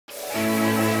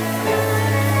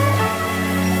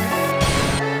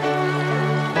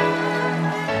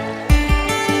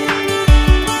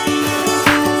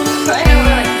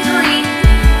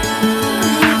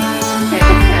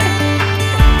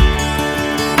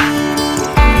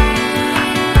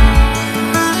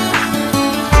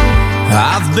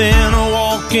I've been a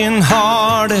walking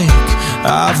heartache,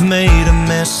 I've made a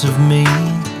mess of me.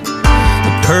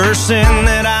 The person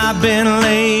that I've been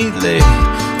lately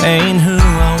ain't who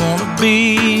I wanna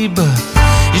be. But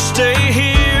you stay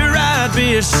here right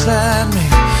beside me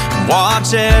and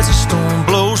watch as the storm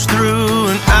blows through,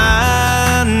 and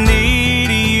I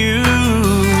need you.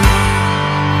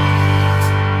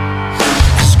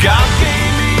 'Cause God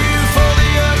gave me you for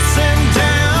the ups and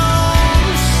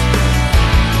downs.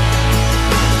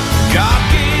 God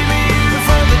gave me you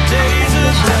for the days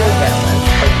of doubt.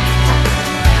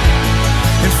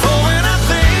 And for when I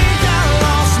think I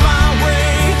lost my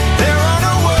way, there are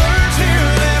no words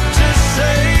here left to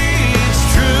say it's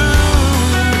true.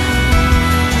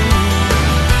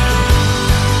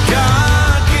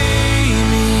 God gave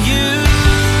me you.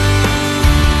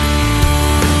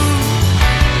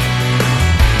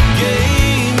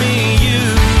 Gave me you.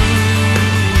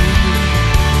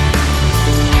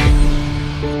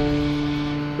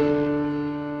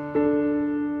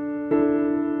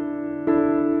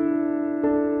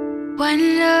 One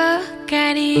look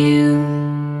at you,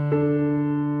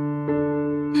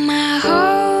 my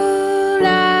whole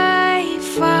life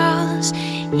falls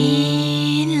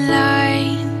in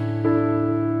line.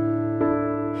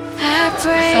 I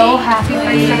pray So happy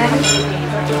for you.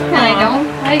 And I don't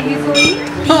fight easily.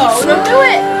 Oh, don't do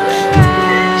it!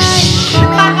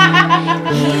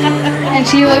 And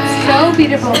she looks so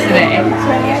beautiful today.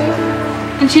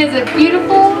 And she has a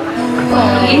beautiful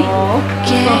pony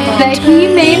that he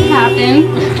made happen.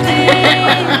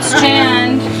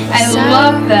 And I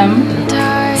love them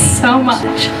so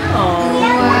much.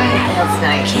 That's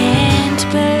nice. Can't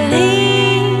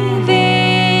believe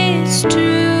it's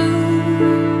true.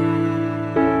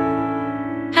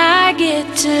 I get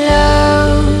to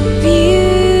love you.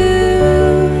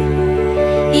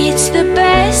 It's the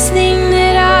best thing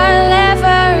that I'll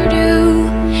ever do.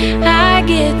 I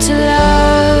get to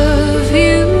love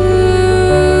you.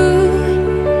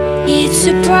 It's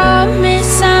a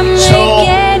promise I'm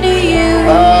making to you.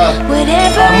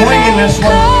 Whatever I'm winging may this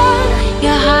one. come,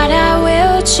 your heart I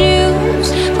will choose.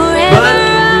 Forever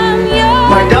I'm yours.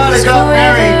 My daughter got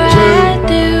married forever I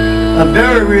to do. a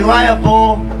very reliable,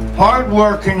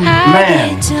 hard-working I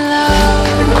man. get to love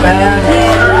And you.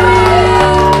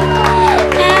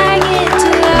 I get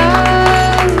to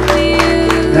love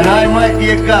you. And I might be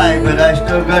a guy, but I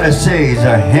still gotta say he's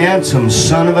a handsome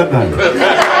son of a gun.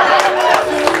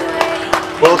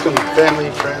 Welcome, family,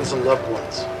 friends, and loved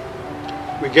ones.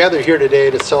 We gather here today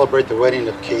to celebrate the wedding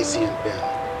of Casey and Ben.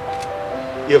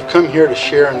 You have come here to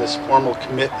share in this formal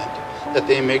commitment that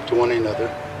they make to one another,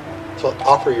 to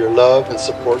offer your love and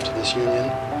support to this union,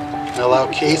 and allow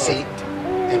Casey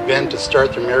and Ben to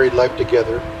start their married life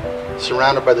together,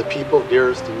 surrounded by the people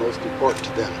dearest and most important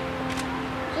to them.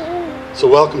 So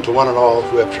welcome to one and all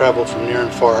who have traveled from near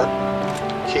and far.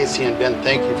 Casey and Ben,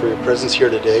 thank you for your presence here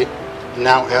today, and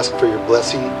now ask for your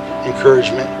blessing,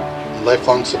 encouragement, and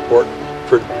lifelong support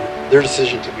for their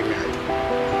decision to be married.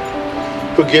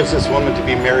 Who gives this woman to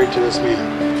be married to this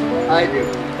man? I do.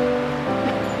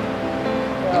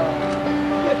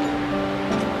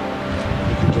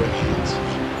 You can join hands.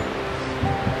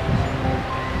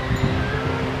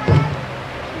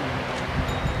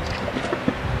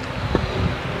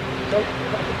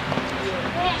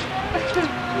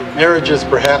 Marriage is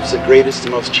perhaps the greatest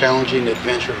and most challenging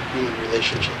adventure of human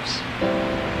relationships.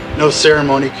 No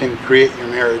ceremony can create your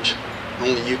marriage,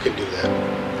 only you can do that.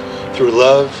 Through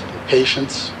love and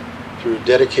patience, through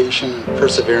dedication and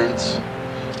perseverance,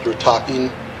 through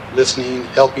talking, listening,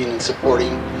 helping and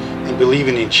supporting, and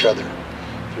believing in each other,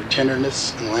 through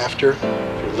tenderness and laughter,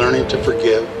 through learning to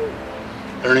forgive,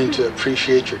 learning to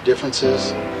appreciate your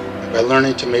differences, and by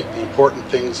learning to make the important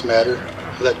things matter,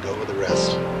 let go of the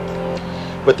rest.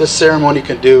 What this ceremony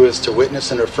can do is to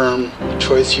witness and affirm the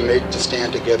choice you make to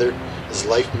stand together as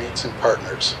life mates and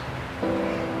partners.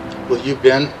 Will you,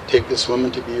 Ben, take this woman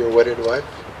to be your wedded wife?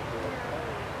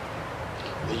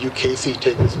 Will you, Casey,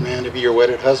 take this man to be your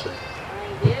wedded husband?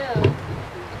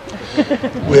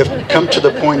 We have come to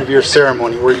the point of your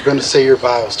ceremony where you're going to say your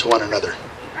vows to one another.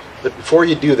 But before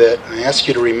you do that, I ask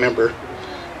you to remember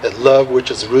that love, which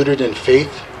is rooted in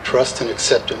faith, trust, and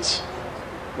acceptance,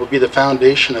 will be the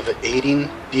foundation of an aiding,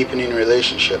 deepening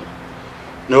relationship.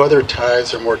 No other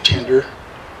ties are more tender,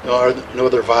 no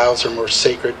other vows are more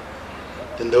sacred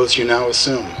than those you now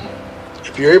assume.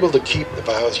 If you're able to keep the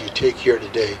vows you take here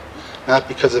today, not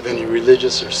because of any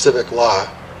religious or civic law,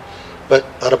 but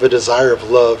out of a desire of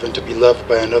love and to be loved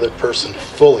by another person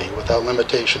fully, without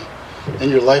limitation, then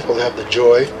your life will have the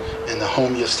joy, and the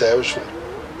home you establish will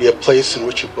be a place in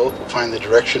which you both will find the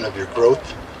direction of your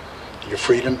growth, your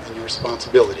freedom, and your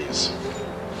responsibilities.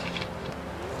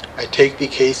 I take thee,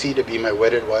 Casey, to be my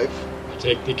wedded wife, I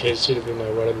take thee, Casey, to be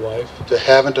my wedded wife, to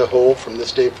have and to hold from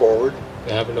this day forward,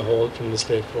 to have and to hold from this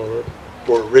day forward,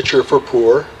 for richer for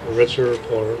poor, for richer or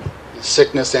poorer, in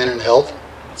sickness and in health,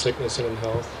 in sickness and in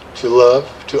health, to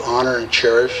love, to honor, and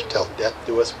cherish till death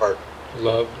do us part. to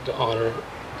love, to honor,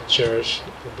 to cherish,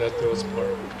 till death do us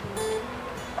part.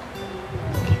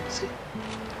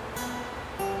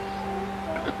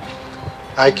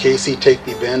 I, Casey, take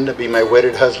thee, Ben, to be my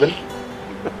wedded husband.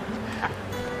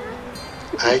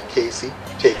 I, Casey,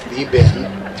 take thee,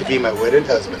 Ben, to be my wedded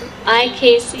husband, I,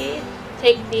 Casey,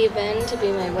 take thee, Ben, to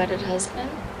be my wedded husband,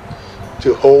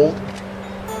 to hold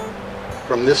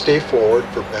from this day forward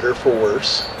for better for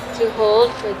worse, to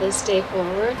hold for this day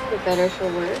forward, for better for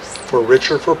worse, for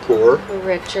richer for poor, for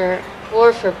richer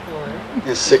or for poor,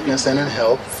 in sickness and in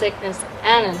health, sickness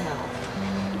and in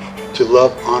health, to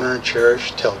love, honor, and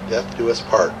cherish till death do us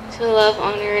part. to love,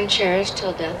 honor, and cherish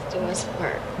till death do us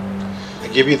part. I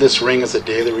give you this ring as a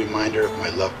daily reminder of my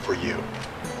love for you.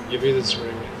 I give you this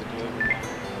ring as a daily reminder.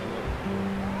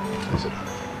 Is it-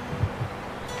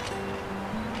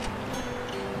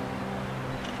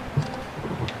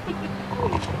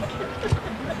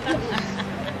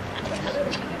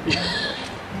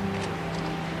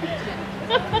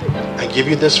 I give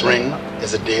you this ring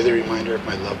as a daily reminder of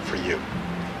my love for you.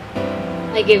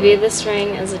 I give you this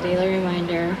ring as a daily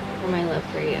reminder for my love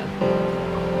for you.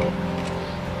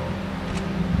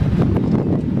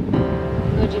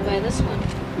 Where'd you buy this one?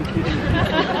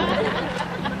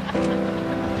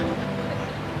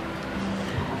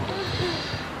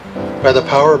 By the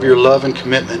power of your love and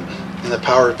commitment and the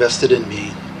power vested in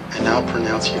me, I now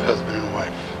pronounce you husband and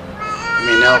wife. You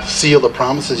may now seal the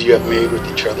promises you have made with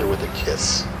each other with a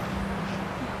kiss.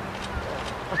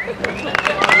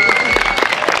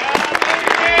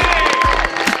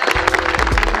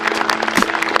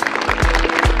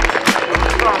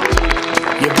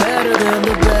 You're better than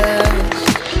the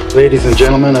best. Ladies and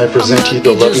gentlemen, I present to you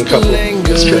the loving couple,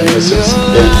 Mr. and Mrs.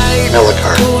 Ben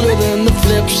Ellicott. Cooler than the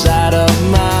flip side of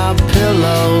my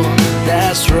pillow.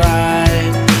 That's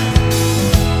right.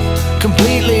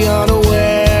 Completely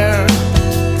unaware.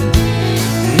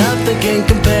 Nothing can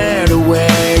compare to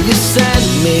where you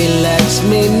send me. Lets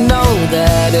me know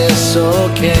that it's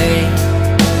okay.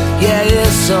 Yeah,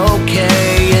 it's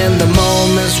okay. In the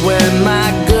moments when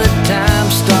my good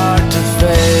times start to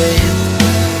fade,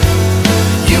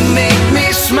 you make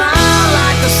me smile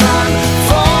like the sun,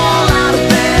 fall out of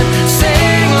bed,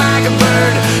 sing like a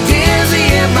bird, dizzy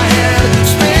in my head,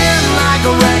 spin like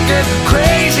a record,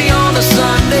 crazy on a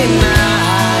Sunday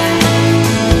night.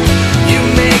 You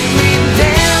make me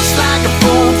dance like a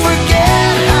fool,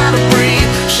 forget how to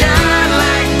breathe, shine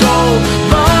like gold,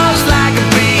 buzz like a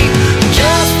bee.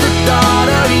 Just the thought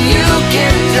of you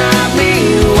can drive me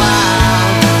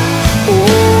wild.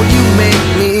 Oh, you make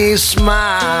me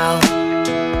smile.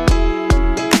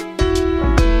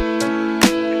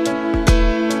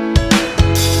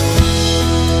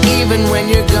 Even when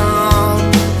you're gone,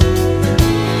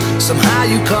 somehow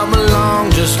you come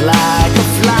along just like a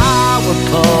flower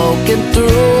poking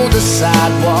through the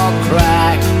sidewalk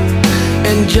crack.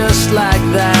 And just like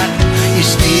that, you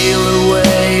steal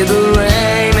away the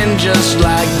rain. And just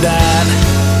like that,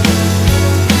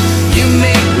 you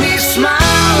make me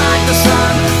smile like the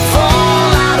sun, fall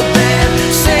out of bed,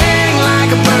 sing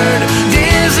like a bird,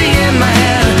 dizzy in my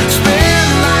head, spin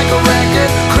like a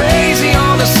record, crazy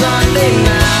on a Sunday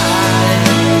night.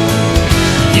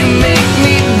 You make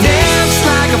me dance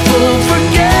like a fool,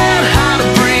 forget how to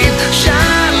breathe,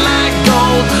 shine like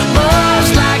gold, buzz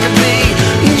like a bee.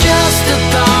 Just the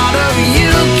thought of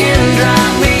you can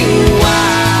drive me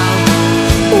wild.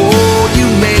 Oh, you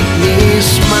make me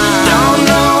smile. Don't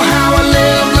know how I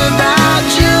live without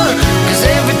you, 'cause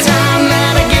every time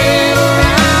that I get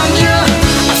around you,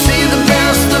 I see the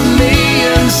best of me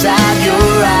inside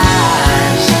your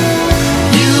eyes.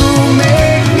 You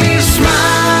make me smile.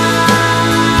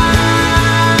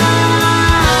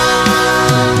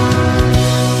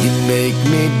 You make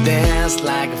me dance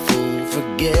like a fool,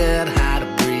 forget how to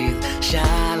breathe,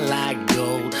 shine like